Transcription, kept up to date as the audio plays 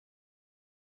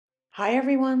Hi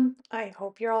everyone, I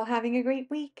hope you're all having a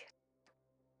great week.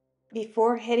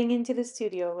 Before heading into the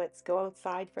studio, let's go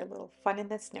outside for a little fun in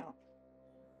the snow.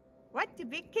 What do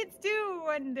big kids do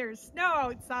when there's snow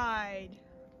outside?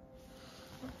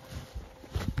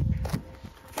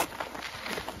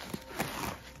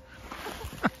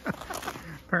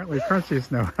 Apparently crunchy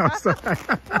snow outside.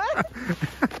 What?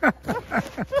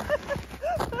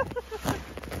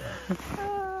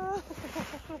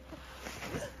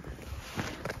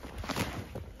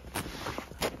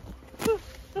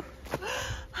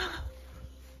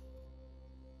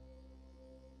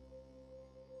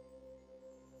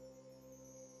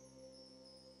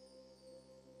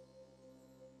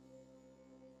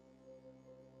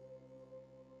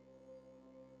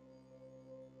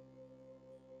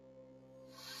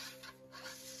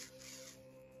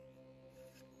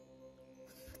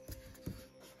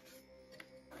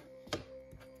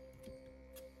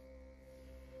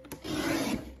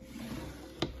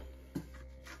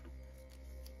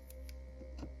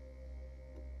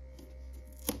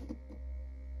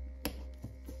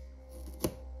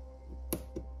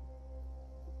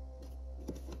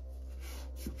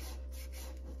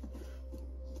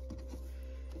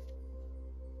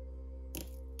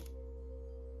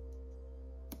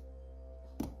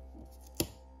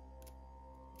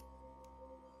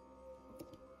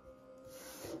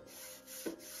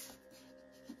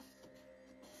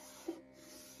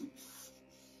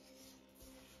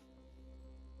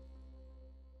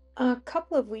 A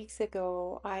couple of weeks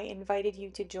ago, I invited you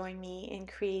to join me in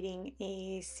creating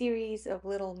a series of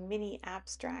little mini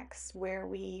abstracts where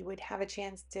we would have a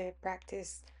chance to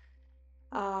practice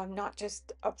not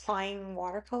just applying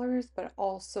watercolors, but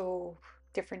also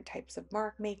different types of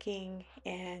mark making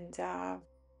and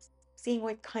seeing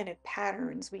what kind of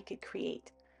patterns we could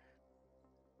create.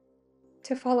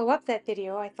 To follow up that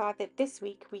video, I thought that this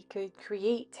week we could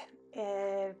create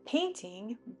a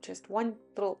painting, just one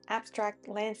little abstract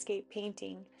landscape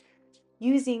painting,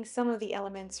 using some of the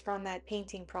elements from that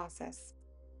painting process.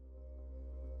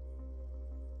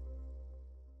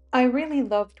 I really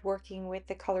loved working with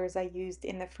the colors I used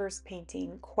in the first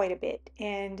painting quite a bit,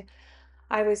 and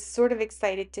I was sort of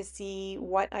excited to see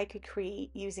what I could create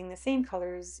using the same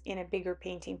colors in a bigger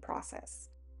painting process.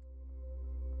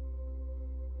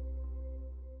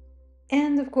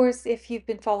 And of course, if you've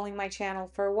been following my channel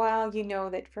for a while, you know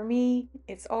that for me,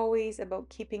 it's always about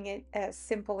keeping it as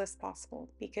simple as possible,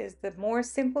 because the more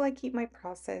simple I keep my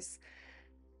process,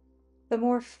 the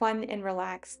more fun and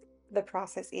relaxed the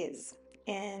process is.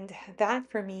 And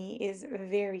that for me is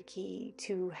very key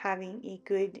to having a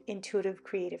good, intuitive,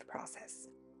 creative process.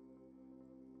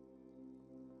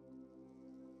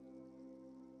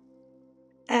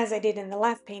 As I did in the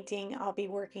last painting, I'll be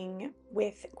working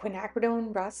with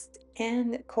quinacridone rust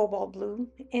and cobalt blue,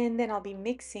 and then I'll be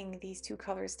mixing these two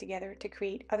colors together to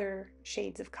create other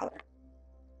shades of color.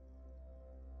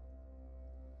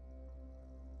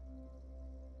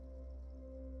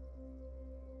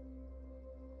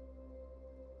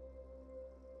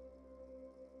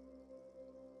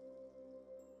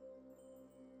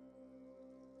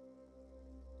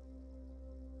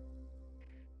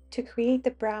 To create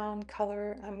the brown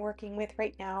color I'm working with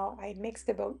right now, I mixed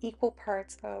about equal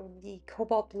parts of the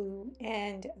cobalt blue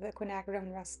and the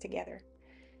quinacridone rust together.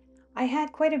 I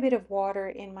had quite a bit of water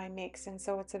in my mix, and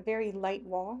so it's a very light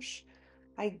wash.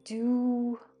 I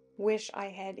do wish I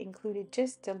had included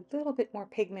just a little bit more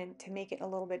pigment to make it a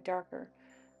little bit darker,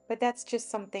 but that's just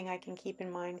something I can keep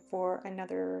in mind for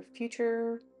another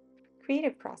future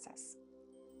creative process.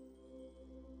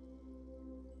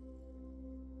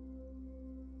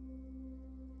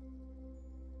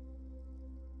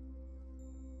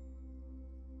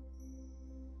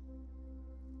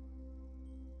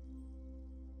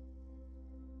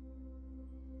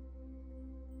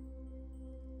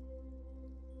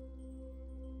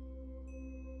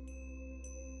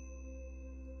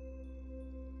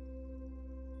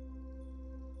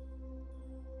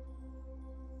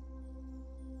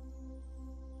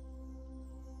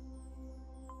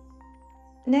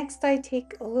 Next, I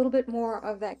take a little bit more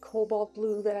of that cobalt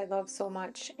blue that I love so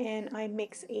much, and I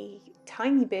mix a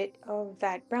tiny bit of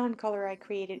that brown color I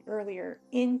created earlier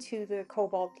into the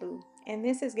cobalt blue. And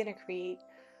this is going to create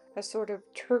a sort of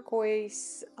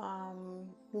turquoise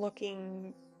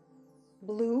looking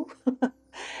blue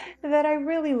that I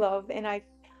really love. And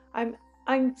I'm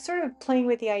I'm sort of playing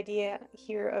with the idea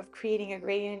here of creating a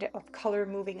gradient of color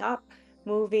moving up,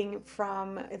 moving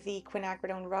from the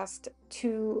quinacridone rust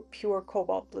to pure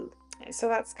cobalt blue. So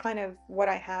that's kind of what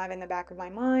I have in the back of my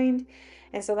mind.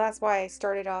 And so that's why I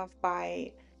started off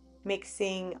by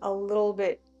mixing a little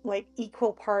bit like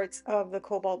equal parts of the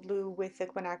cobalt blue with the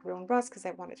quinacridone rust because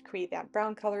I wanted to create that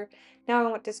brown color. Now I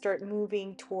want to start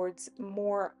moving towards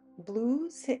more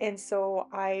blues, and so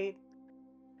I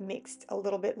mixed a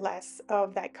little bit less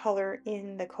of that color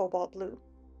in the cobalt blue.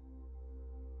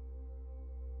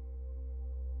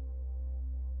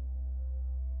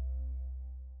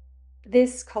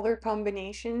 This color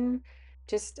combination,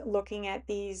 just looking at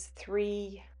these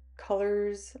three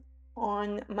colors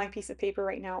on my piece of paper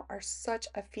right now, are such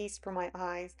a feast for my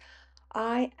eyes.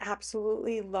 I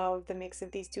absolutely love the mix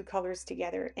of these two colors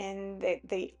together, and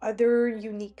the other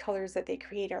unique colors that they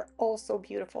create are also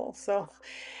beautiful. So,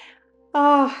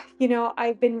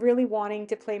 I've been really wanting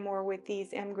to play more with these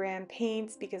M-Gram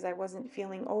paints because I wasn't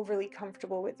feeling overly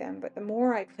comfortable with them. But the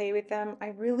more I play with them, I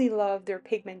really love their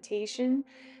pigmentation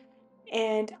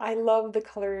and I love the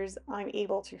colors I'm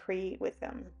able to create with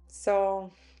them.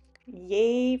 So,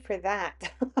 yay for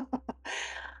that.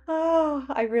 Oh,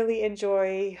 I really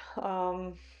enjoy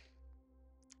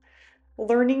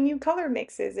learning new color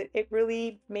mixes. It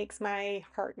really makes my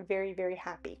heart very, very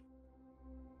happy.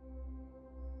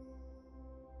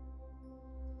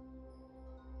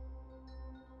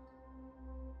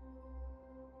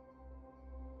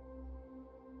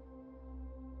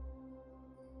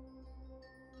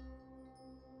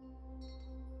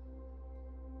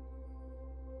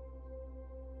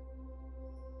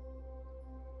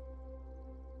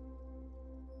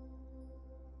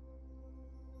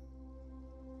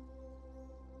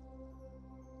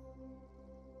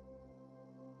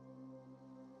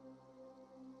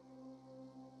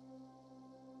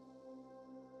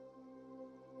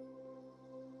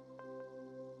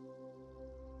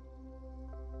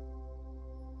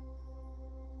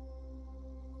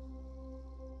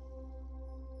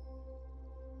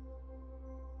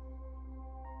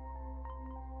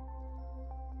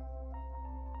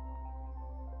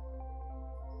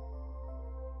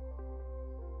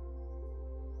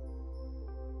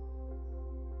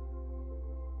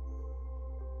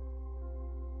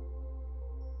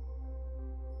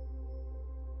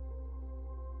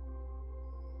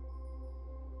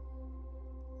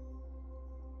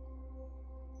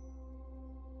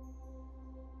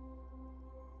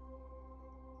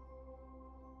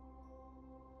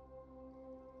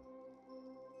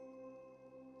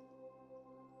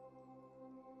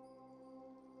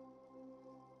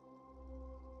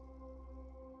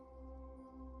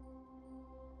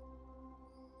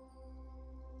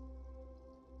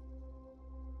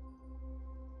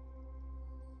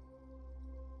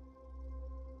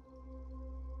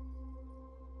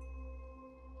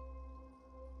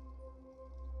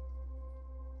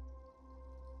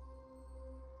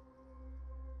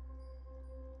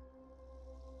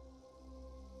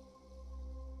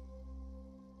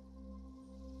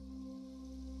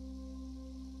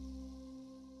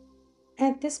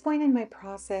 At this point in my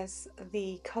process,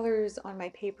 the colors on my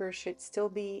paper should still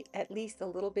be at least a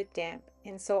little bit damp.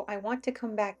 And so I want to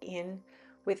come back in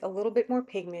with a little bit more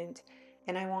pigment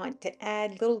and I want to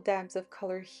add little dabs of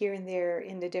color here and there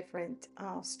in the different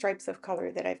stripes of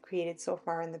color that I've created so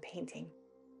far in the painting.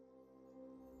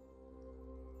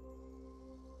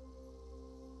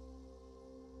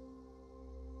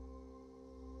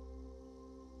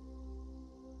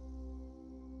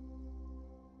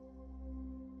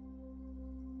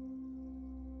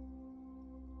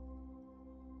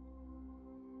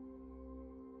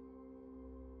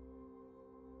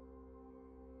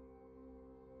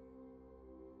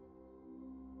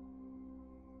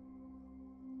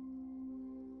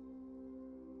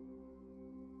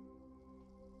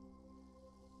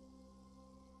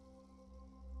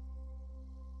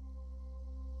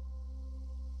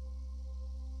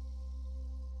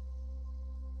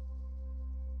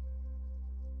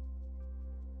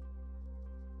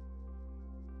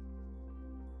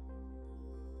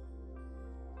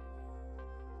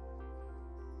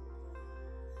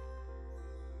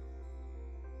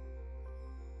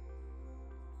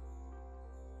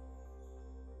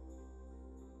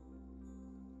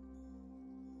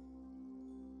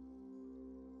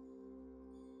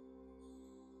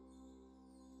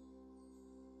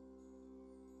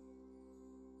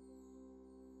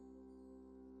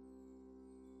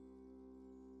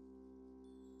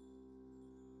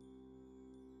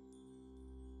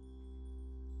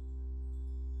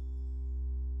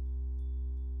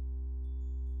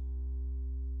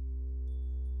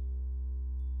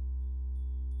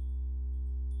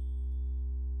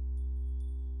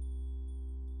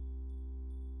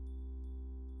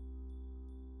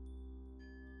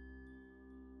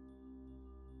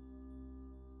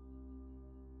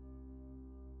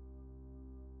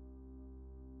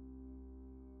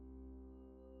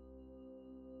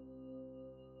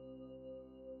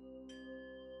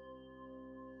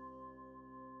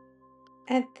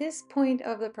 At this point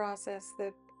of the process,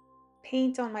 the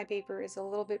paint on my paper is a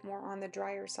little bit more on the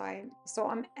drier side. So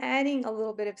I'm adding a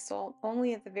little bit of salt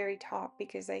only at the very top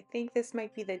because I think this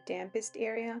might be the dampest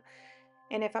area.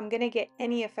 And if I'm going to get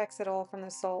any effects at all from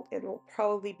the salt, it will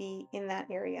probably be in that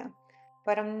area.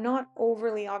 But I'm not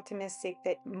overly optimistic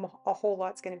that a whole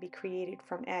lot's going to be created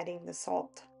from adding the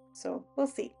salt. So we'll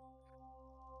see.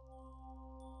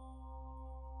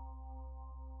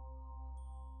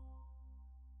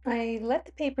 I let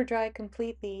the paper dry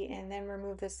completely and then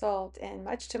remove the salt, and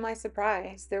much to my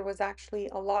surprise, there was actually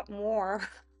a lot more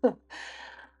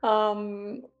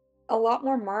um a lot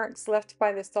more marks left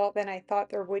by the salt than I thought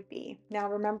there would be. Now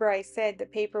remember I said the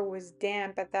paper was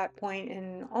damp at that point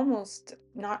and almost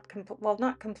not well,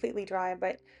 not completely dry,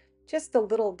 but just a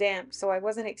little damp, so I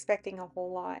wasn't expecting a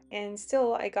whole lot. And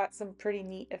still I got some pretty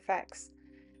neat effects.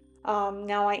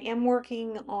 Now I am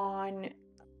working on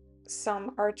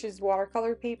some Arches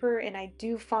watercolor paper, and I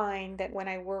do find that when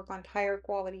I work on higher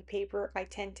quality paper, I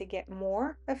tend to get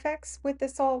more effects with the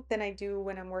salt than I do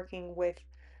when I'm working with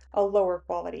a lower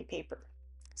quality paper.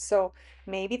 So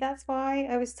maybe that's why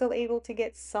I was still able to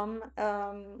get some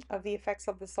of the effects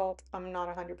of the salt. I'm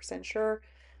not 100% sure,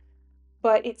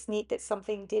 but it's neat that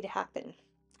something did happen.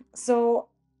 So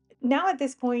now at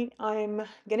this point, I'm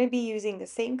going to be using the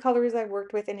same colors I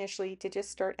worked with initially to just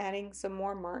start adding some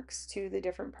more marks to the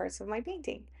different parts of my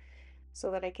painting so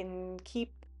that I can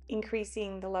keep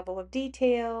increasing the level of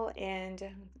detail and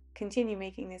continue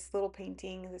making this little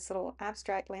painting, this little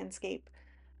abstract landscape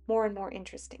more and more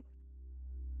interesting.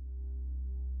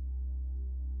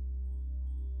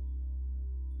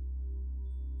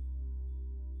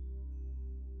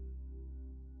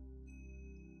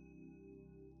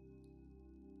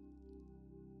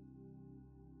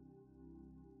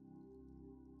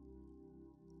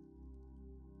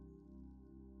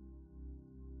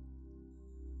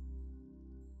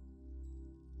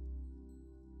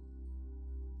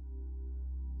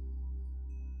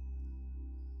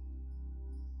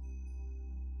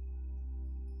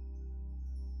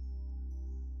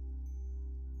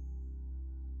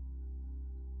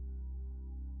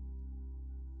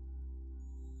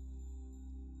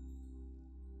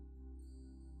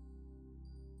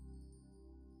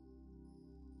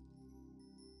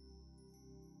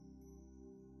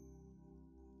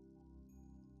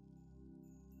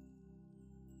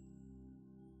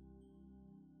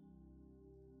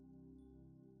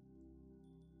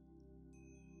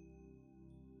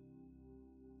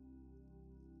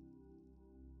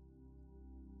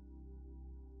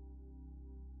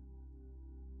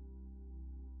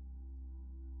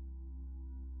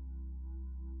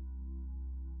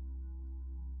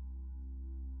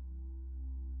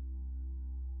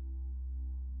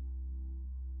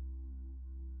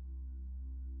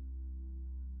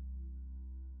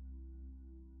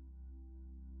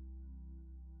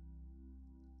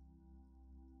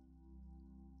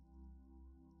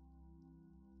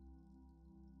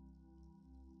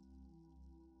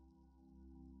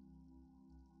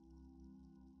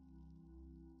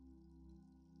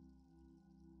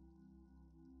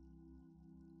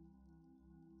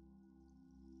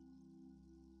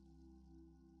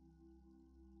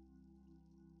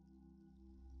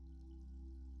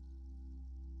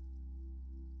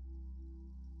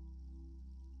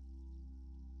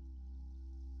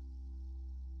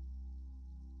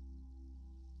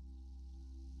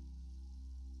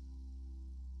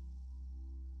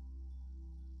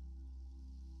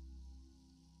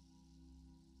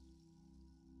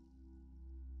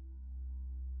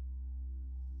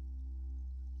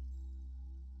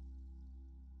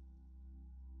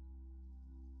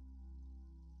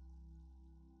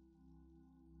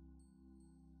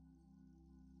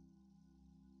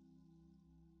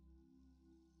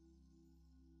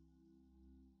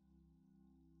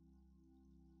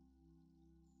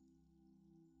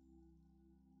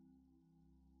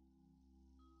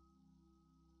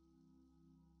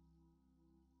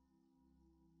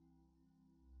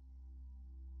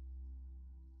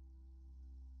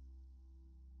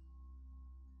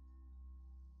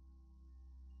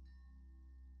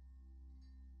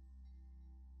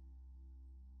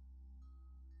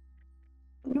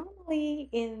 Normally,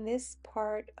 in this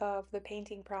part of the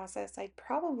painting process, I'd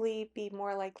probably be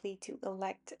more likely to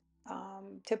elect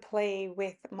to play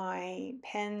with my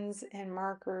pens and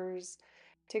markers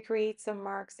to create some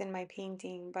marks in my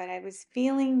painting, but I was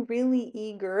feeling really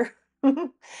eager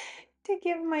to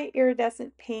give my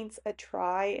iridescent paints a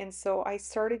try, and so I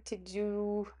started to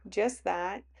do just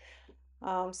that.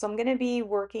 So I'm going to be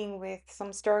working with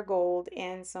some Star Gold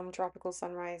and some Tropical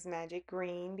Sunrise Magic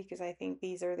Green because I think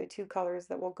these are the two colors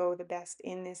that will go the best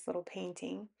in this little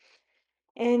painting.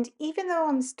 And even though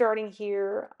I'm starting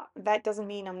here, that doesn't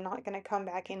mean I'm not going to come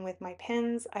back in with my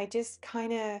pens. I just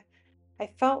kind of I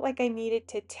felt like I needed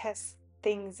to test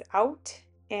things out.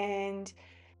 And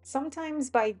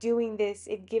sometimes by doing this,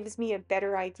 it gives me a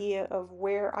better idea of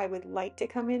where I would like to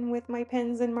come in with my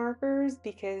pens and markers,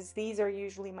 because these are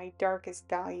usually my darkest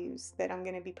values that I'm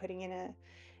going to be putting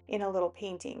in a little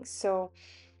painting. So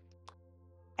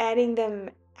adding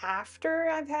them after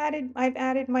I've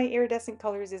added my iridescent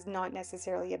colors is not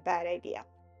necessarily a bad idea.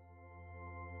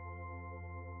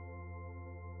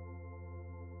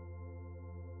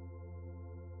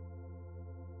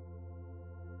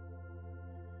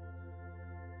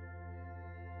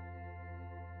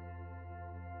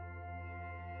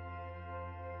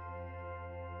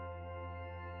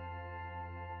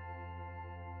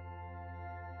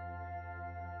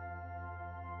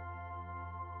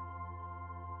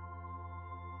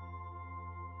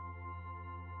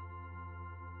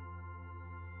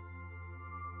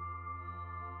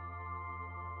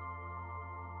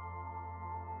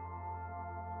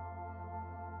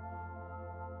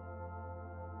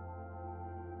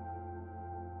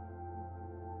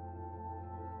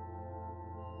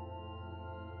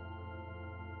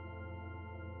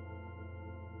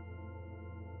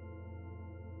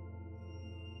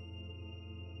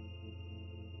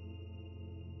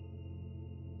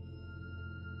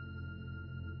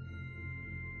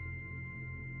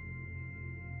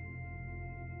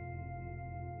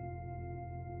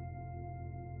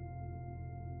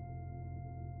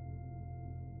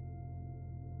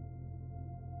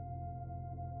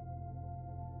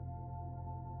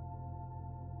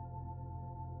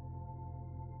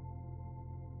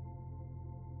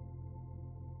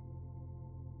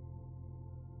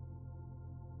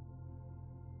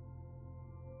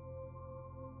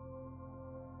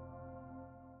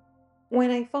 When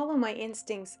I follow my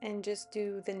instincts and just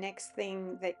do the next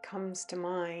thing that comes to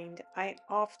mind, I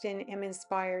often am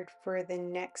inspired for the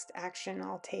next action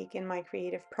I'll take in my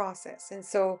creative process. And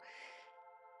so,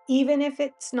 even if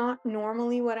it's not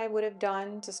normally what I would have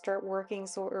done to start working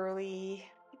so early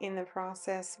in the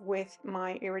process with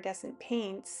my iridescent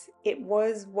paints, it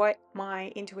was what my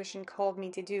intuition called me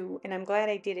to do. And I'm glad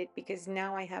I did it, because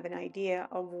now I have an idea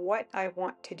of what I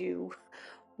want to do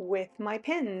with my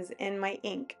pens and my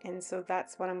ink. And so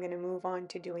that's what I'm going to move on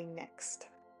to doing next.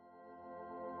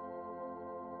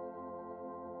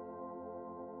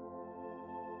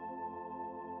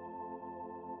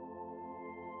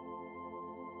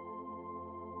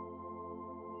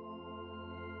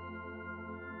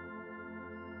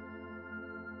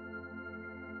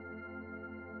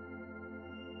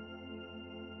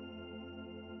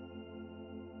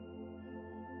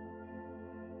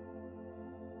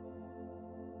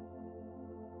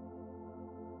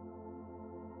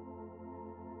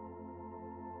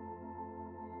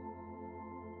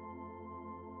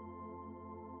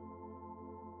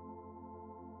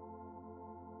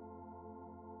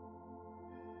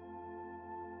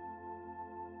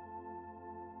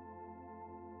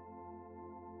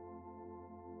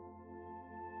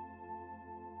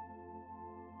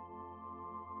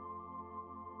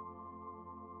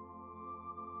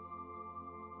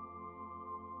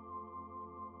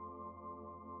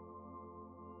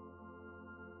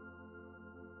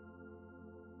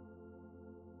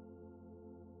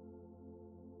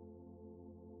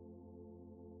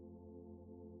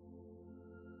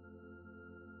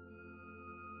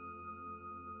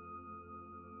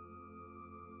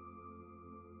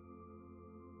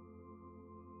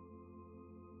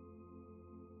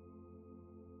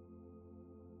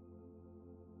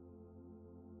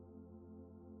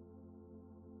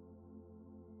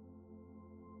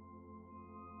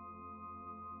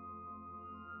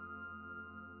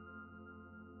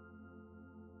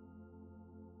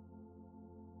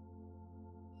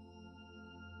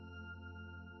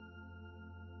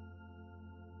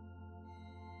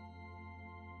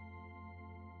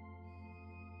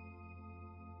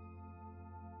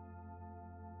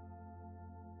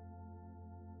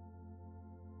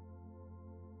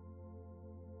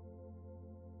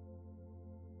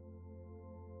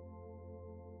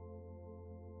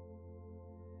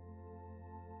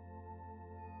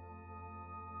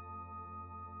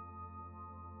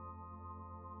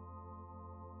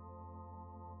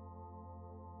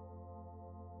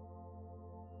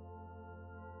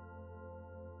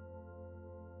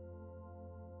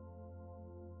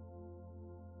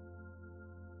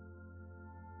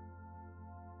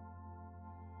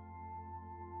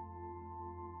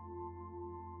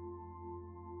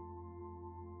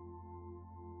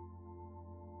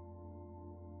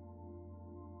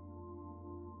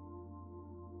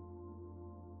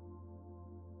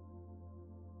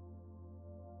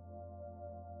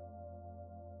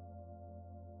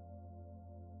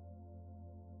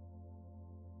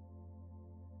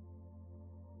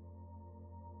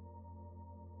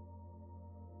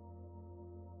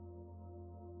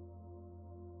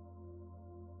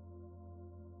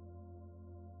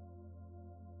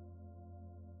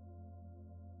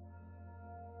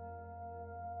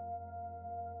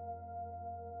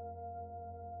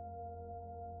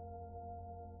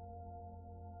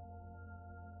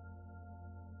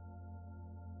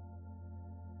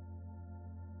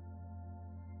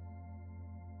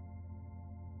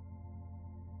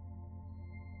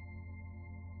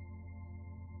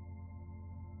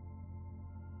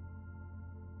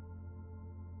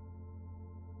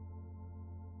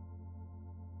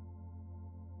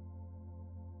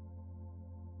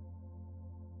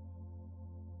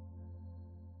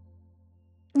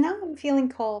 I'm feeling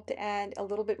called to add a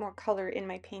little bit more color in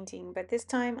my painting, but this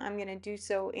time I'm going to do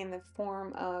so in the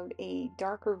form of a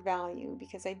darker value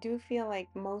because I do feel like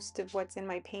most of what's in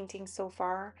my painting so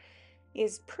far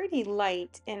is pretty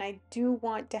light and I do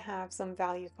want to have some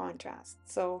value contrast.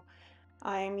 So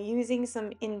I'm using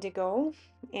some indigo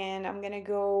and I'm going to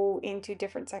go into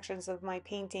different sections of my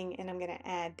painting and I'm going to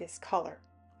add this color.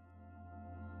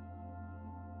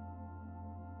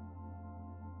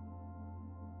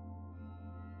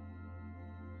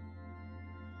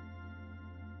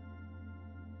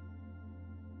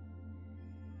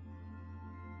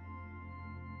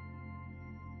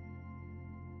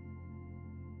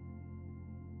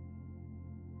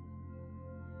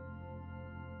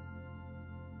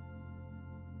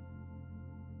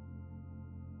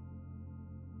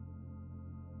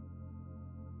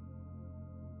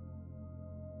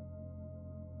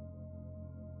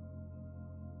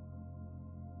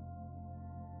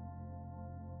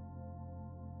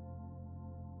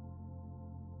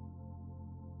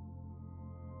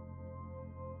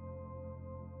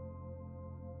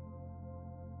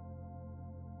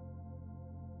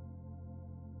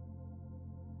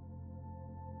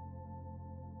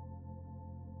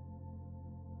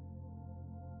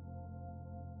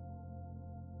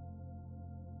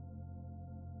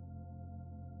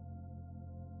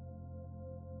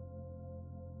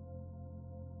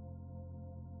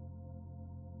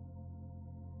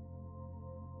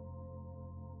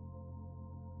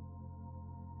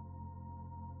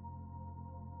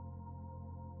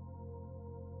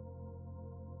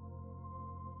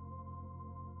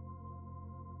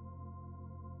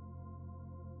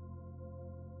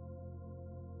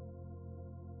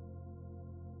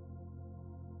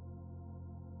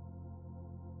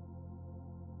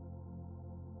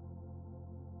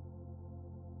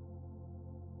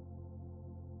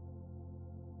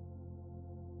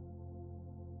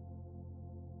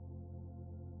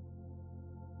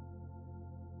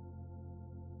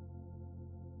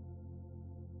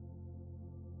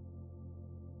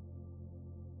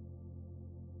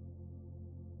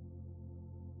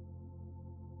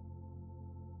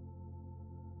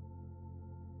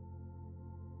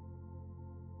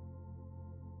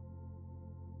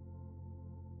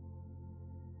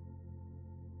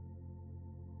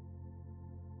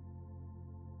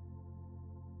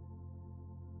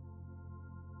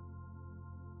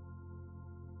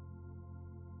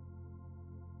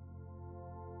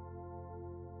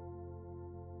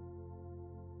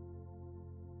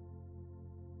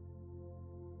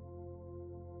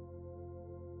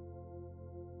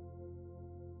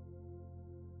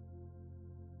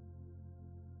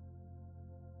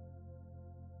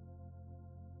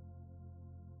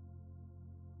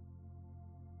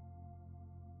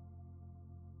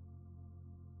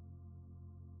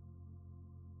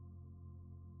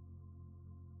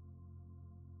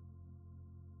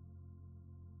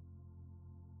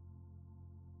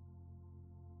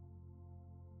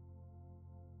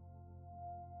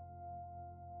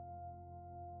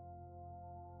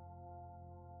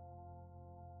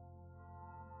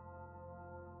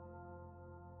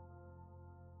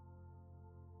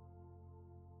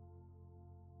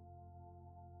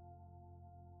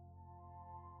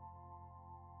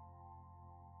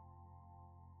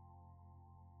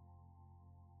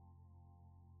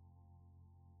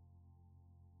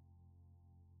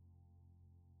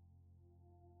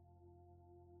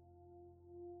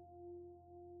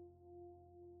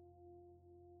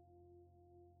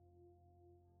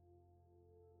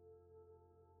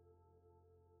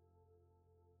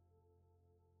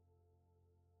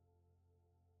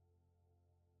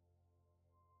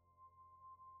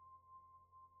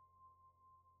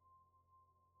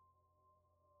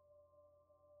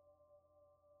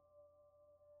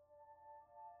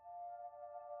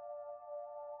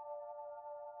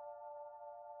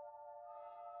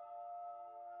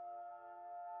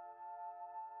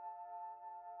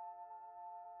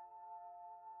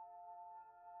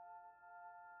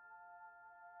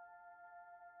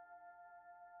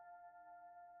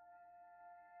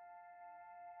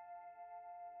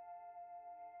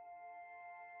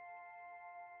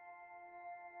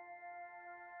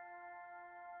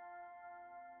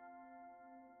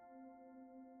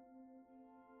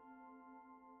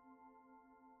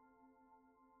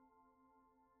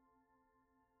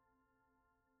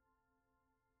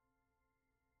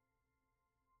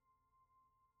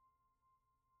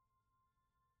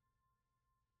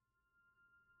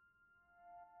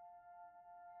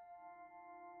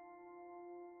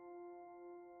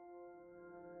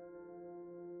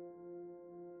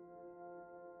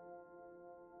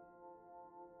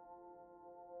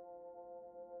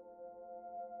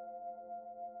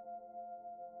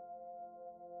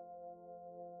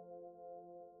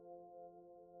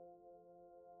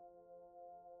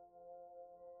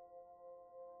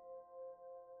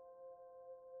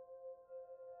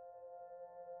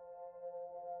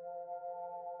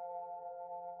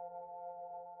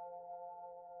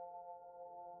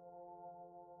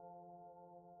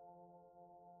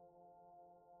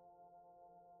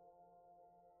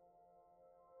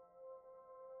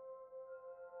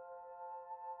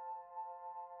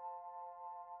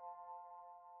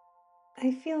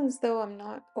 I feel as though I'm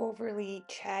not overly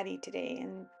chatty today,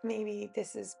 and maybe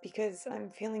this is because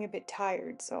I'm feeling a bit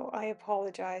tired, so I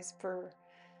apologize for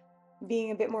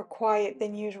being a bit more quiet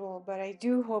than usual, but I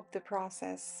do hope the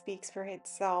process speaks for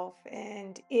itself.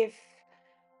 And if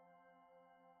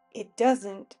it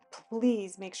doesn't,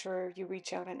 please make sure you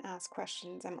reach out and ask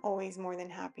questions. I'm always more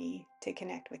than happy to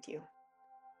connect with you.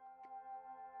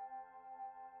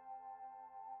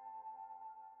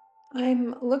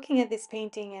 I'm looking at this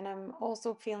painting and I'm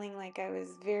also feeling like I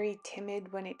was very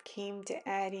timid when it came to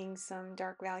adding some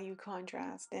dark value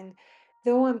contrast. And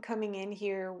though I'm coming in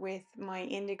here with my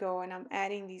indigo and I'm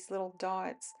adding these little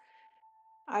dots,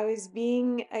 I was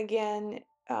being, again,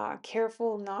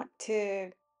 careful not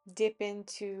to dip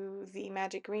into the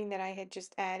magic green that I had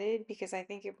just added because I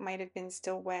think it might have been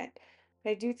still wet. But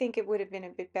I do think it would have been a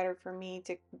bit better for me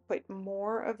to put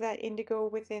more of that indigo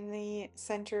within the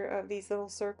center of these little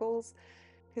circles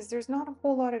because there's not a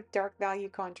whole lot of dark value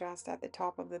contrast at the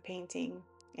top of the painting.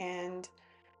 And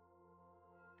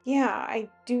yeah, I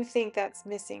do think that's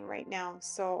missing right now.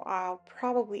 So I'll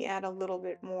probably add a little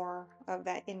bit more of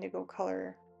that indigo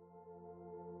color.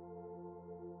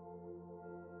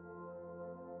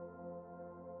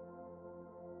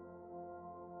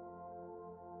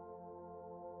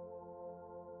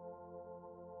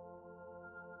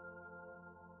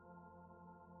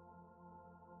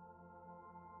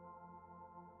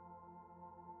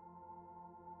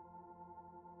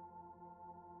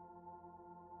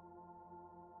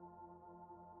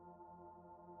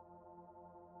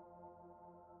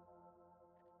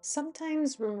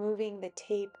 Sometimes removing the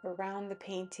tape around the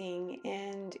painting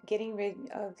and getting rid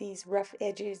of these rough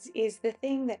edges is the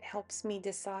thing that helps me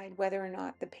decide whether or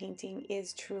not the painting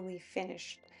is truly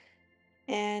finished.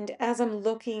 And as I'm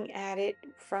looking at it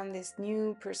from this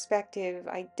new perspective,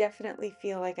 I definitely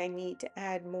feel like I need to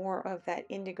add more of that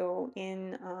indigo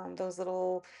in those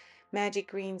little magic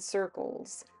green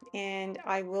circles. And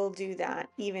I will do that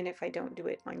even if I don't do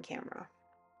it on camera.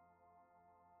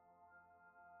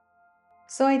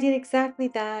 So I did exactly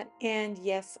that, and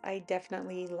yes, I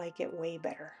definitely like it way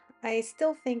better. I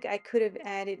still think I could have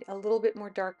added a little bit more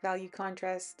dark value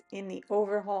contrast in the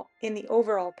overall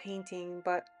painting,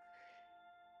 but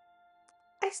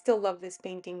I still love this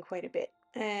painting quite a bit,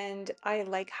 and I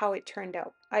like how it turned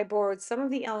out. I borrowed some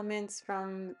of the elements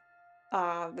from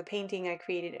the painting I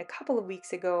created a couple of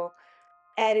weeks ago,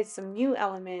 added some new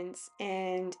elements,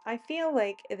 and I feel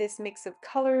like this mix of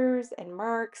colors and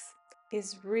marks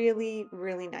is really,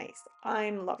 really nice.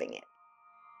 I'm loving it.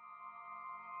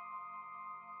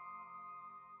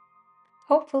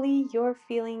 Hopefully, you're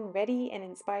feeling ready and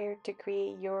inspired to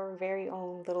create your very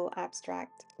own little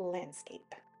abstract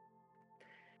landscape.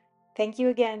 Thank you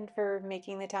again for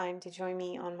making the time to join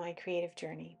me on my creative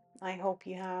journey. I hope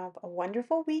you have a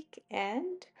wonderful week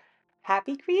and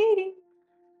happy creating!